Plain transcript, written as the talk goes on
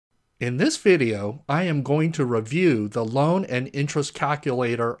In this video, I am going to review the Loan and Interest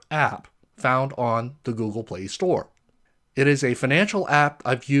Calculator app found on the Google Play Store. It is a financial app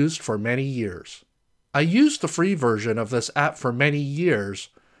I've used for many years. I used the free version of this app for many years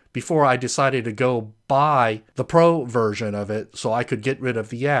before I decided to go buy the pro version of it so I could get rid of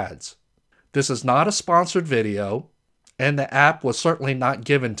the ads. This is not a sponsored video, and the app was certainly not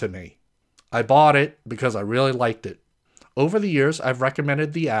given to me. I bought it because I really liked it. Over the years, I've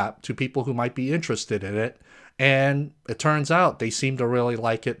recommended the app to people who might be interested in it, and it turns out they seem to really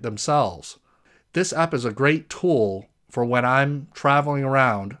like it themselves. This app is a great tool for when I'm traveling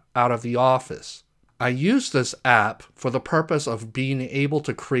around out of the office. I use this app for the purpose of being able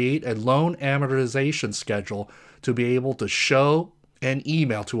to create a loan amortization schedule to be able to show and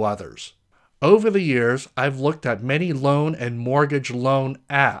email to others. Over the years, I've looked at many loan and mortgage loan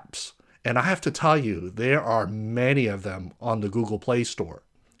apps, and I have to tell you, there are many of them on the Google Play Store.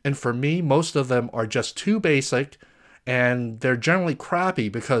 And for me, most of them are just too basic, and they're generally crappy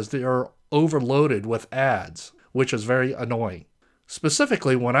because they're overloaded with ads, which is very annoying.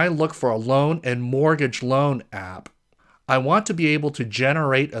 Specifically, when I look for a loan and mortgage loan app, I want to be able to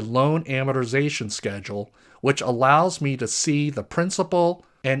generate a loan amortization schedule, which allows me to see the principal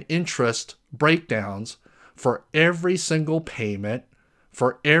and interest breakdowns for every single payment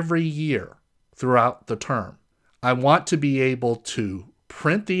for every year throughout the term. I want to be able to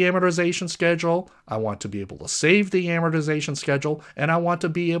print the amortization schedule, I want to be able to save the amortization schedule, and I want to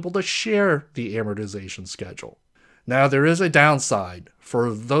be able to share the amortization schedule. Now, there is a downside.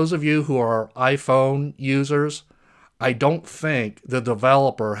 For those of you who are iPhone users, I don't think the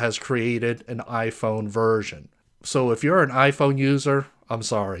developer has created an iPhone version. So if you're an iPhone user, I'm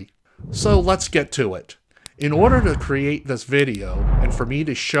sorry. So let's get to it. In order to create this video and for me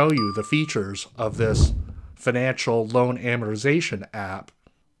to show you the features of this financial loan amortization app,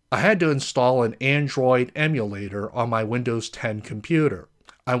 I had to install an Android emulator on my Windows 10 computer.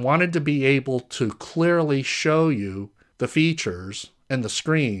 I wanted to be able to clearly show you the features and the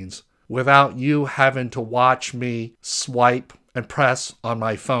screens without you having to watch me swipe and press on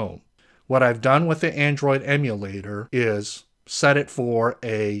my phone. What I've done with the Android emulator is set it for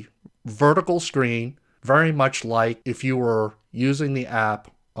a vertical screen, very much like if you were using the app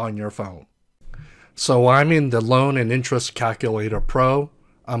on your phone. So I'm in the Loan and Interest Calculator Pro.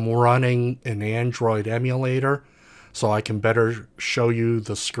 I'm running an Android emulator so I can better show you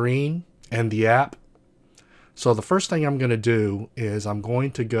the screen and the app. So the first thing I'm going to do is I'm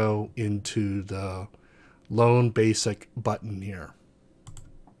going to go into the Loan Basic button here.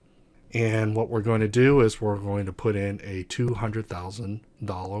 And what we're going to do is we're going to put in a $200,000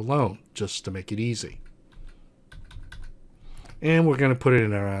 loan just to make it easy. And we're going to put it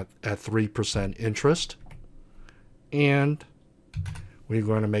in at 3% interest. And we're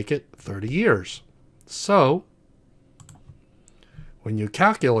going to make it 30 years. So when you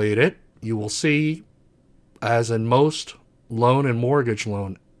calculate it, you will see, as in most loan and mortgage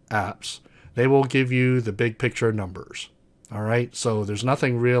loan apps, they will give you the big picture numbers. All right, so there's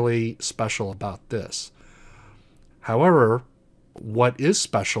nothing really special about this. However, what is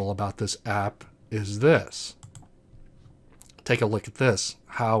special about this app is this. Take a look at this,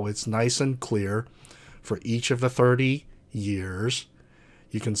 how it's nice and clear for each of the 30 years.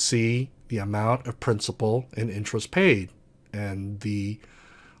 You can see the amount of principal and interest paid and the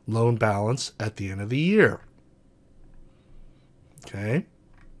loan balance at the end of the year. Okay.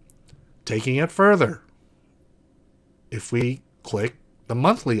 Taking it further, if we click the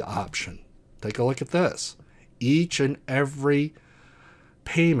monthly option, take a look at this. Each and every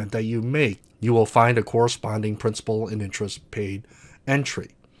payment that you make, you will find a corresponding principal and interest paid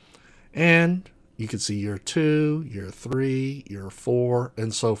entry. And you can see year 2, year 3, year 4,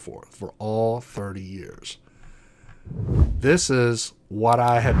 and so forth for all 30 years. This is what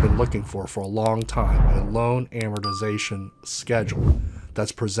I have been looking for a long time, a loan amortization schedule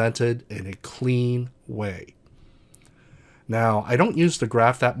that's presented in a clean way. Now, I don't use the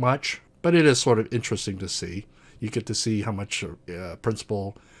graph that much, but it is sort of interesting to see. You get to see how much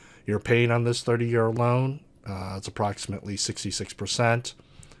principal you're paying on this 30-year loan. It's approximately 66%,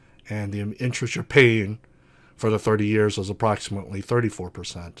 and the interest you're paying for the 30 years is approximately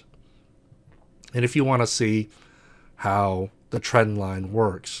 34%. And if you want to see how the trend line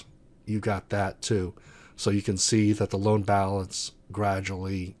works, you got that too. So you can see that the loan balance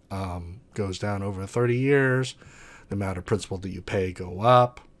gradually goes down over 30 years. The amount of principal that you pay go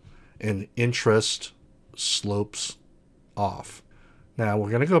up, and interest slopes off. Now we're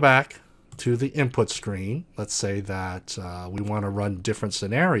going to go back to the input screen. Let's say that we want to run different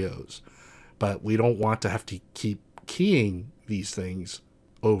scenarios, but we don't want to have to keep keying these things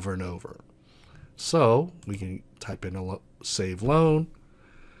over and over. So we can type in a save loan,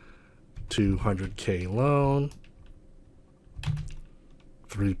 200K loan,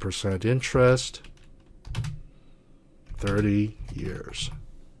 3% interest, 30 years.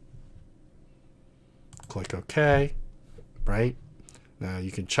 Click OK, right? Now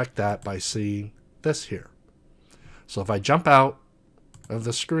you can check that by seeing this here. So if I jump out of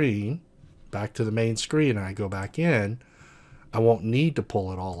the screen, back to the main screen, and I go back in, I won't need to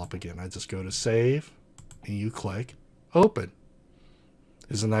pull it all up again. I just go to save, and you click open.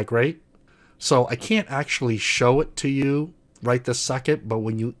 Isn't that great? So I can't actually show it to you right this second, but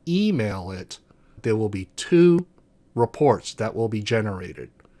when you email it, there will be 2 reports that will be generated,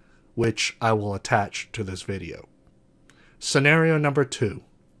 which I will attach to this video. Scenario number 2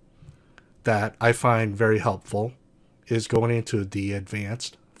 that I find very helpful is going into the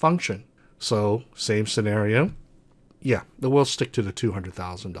advanced function. So same scenario. Yeah, we'll stick to the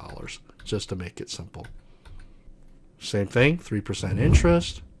 $200,000 just to make it simple. Same thing, 3%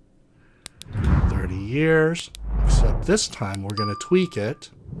 interest, 30 years, except this time we're going to tweak it.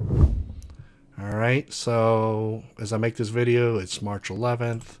 All right, so as I make this video, it's March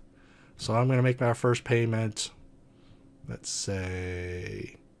 11th. So I'm going to make my first payment, let's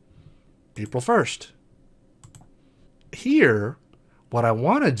say April 1st. Here, what I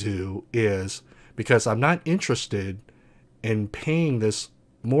want to do is, because I'm not interested in paying this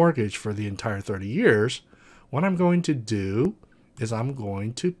mortgage for the entire 30 years, what I'm going to do is I'm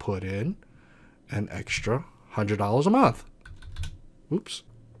going to put in an extra $100 a month. Oops.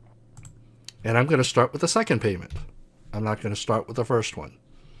 And I'm going to start with the second payment. I'm not going to start with the first one.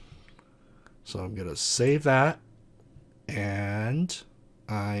 So I'm going to save that, and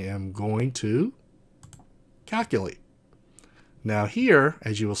I am going to calculate. Now here,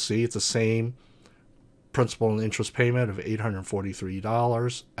 as you will see, it's the same principal and interest payment of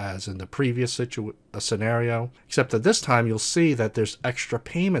 $843 as in the previous scenario, except that this time you'll see that there's extra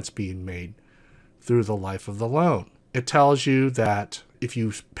payments being made through the life of the loan. It tells you that if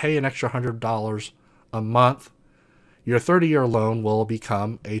you pay an extra $100 a month, your 30-year loan will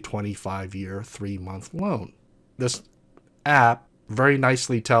become a 25-year, 3-month loan. This app very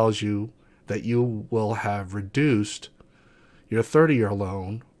nicely tells you that you will have reduced your 30-year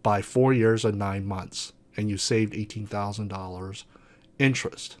loan by 4 years and 9 months, and you saved $18,000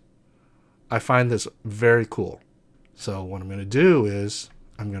 interest. I find this very cool. So what I'm going to do is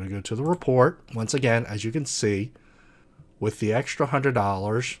I'm going to go to the report. Once again, as you can see, with the extra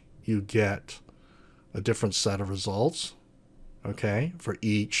 $100, you get a different set of results, okay, for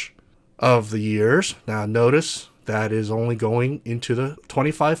each of the years. Now notice that is only going into the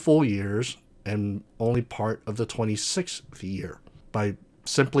 25 full years and only part of the 26th year by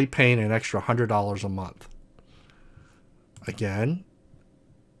simply paying an extra $100 a month. Again,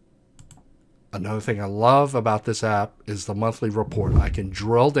 another thing I love about this app is the monthly report. I can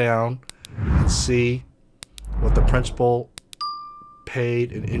drill down and see what the principal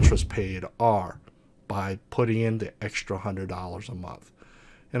paid and interest paid are by putting in the extra $100 a month.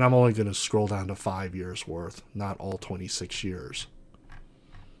 And I'm only going to scroll down to 5 years worth, not all 26 years.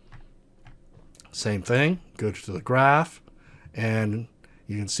 Same thing, go to the graph, and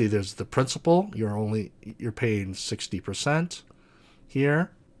you can see there's the principal. You're paying 60%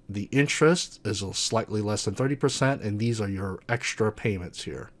 here. The interest is slightly less than 30%, and these are your extra payments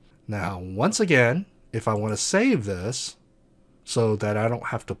here. Now, once again, if I want to save this so that I don't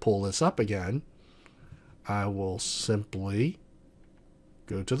have to pull this up again, I will simply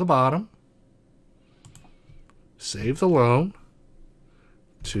go to the bottom, save the loan,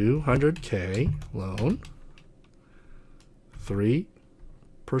 200K loan, 3%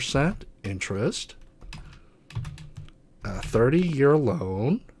 interest, a 30-year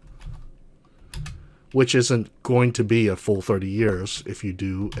loan, which isn't going to be a full 30 years if you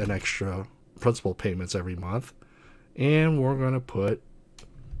do an extra principal payments every month. And we're going to put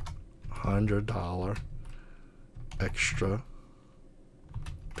 $100 extra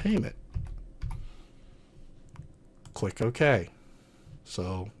payment. Click OK.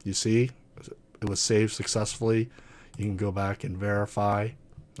 So you see it was saved successfully. You can go back and verify.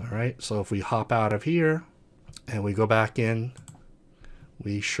 All right, so if we hop out of here and we go back in,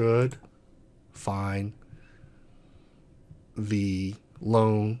 we should find the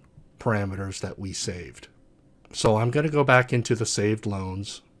loan parameters that we saved. So I'm going to go back into the saved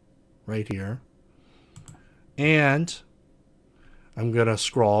loans right here, and I'm going to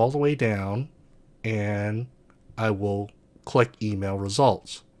scroll all the way down, and I will click email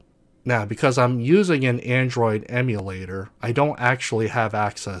results. Now, because I'm using an Android emulator, I don't actually have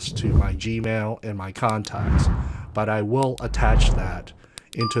access to my Gmail and my contacts, but I will attach that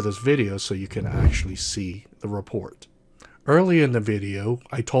into this video so you can actually see the report. Early in the video,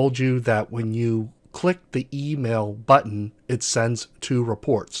 I told you that when you click the email button, it sends 2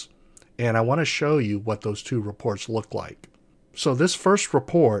 reports. And I want to show you what those 2 reports look like. So this first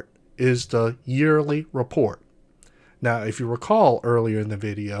report is the yearly report. Now, if you recall earlier in the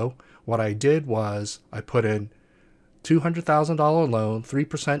video, what I did was I put in $200,000 loan,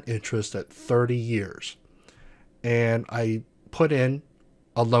 3% interest at 30 years. And I put in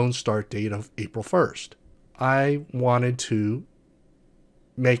a loan start date of April 1st. I wanted to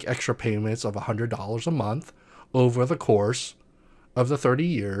make extra payments of $100 a month over the course of the 30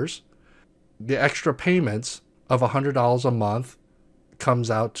 years. The extra payments of $100 a month comes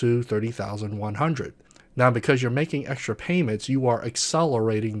out to $30,100. Now, because you're making extra payments, you are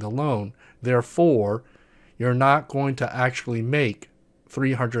accelerating the loan. Therefore, you're not going to actually make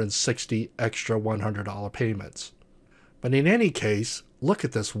 360 extra $100 payments. But in any case, look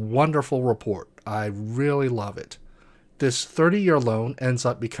at this wonderful report. I really love it. This 30-year loan ends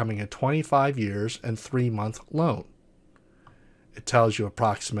up becoming a 25 years and 3-month loan. It tells you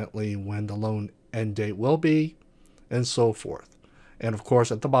approximately when the loan end date will be, and so forth. And of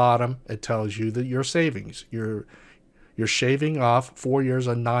course, at the bottom, it tells you that your savings, you're shaving off 4 years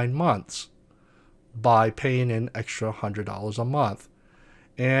and 9 months by paying in extra $100 a month.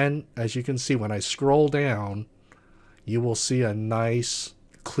 And as you can see, when I scroll down, you will see a nice,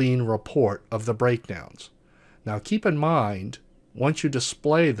 clean report of the breakdowns. Now, keep in mind, once you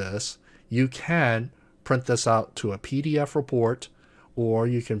display this, you can print this out to a PDF report, or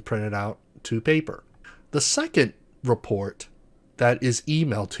you can print it out to paper. The second report that is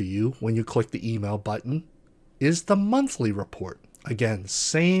emailed to you when you click the email button is the monthly report. Again,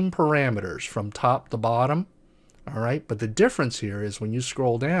 same parameters from top to bottom, all right? But the difference here is when you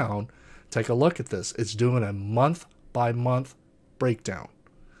scroll down, take a look at this. It's doing a month-by-month breakdown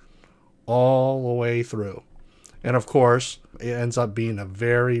all the way through. And of course, it ends up being a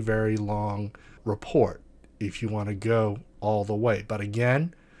very, very long report if you want to go all the way. But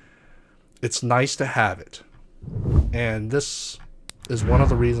again, it's nice to have it. And this is one of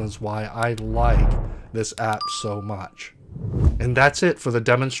the reasons why I like this app so much. And that's it for the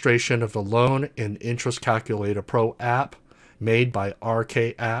demonstration of the Loan and Interest Calculator Pro app made by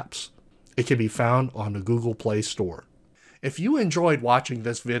RK Apps. It can be found on the Google Play Store. If you enjoyed watching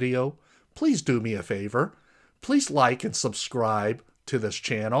this video, please do me a favor. Please like and subscribe to this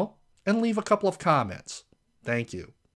channel and leave a couple of comments. Thank you.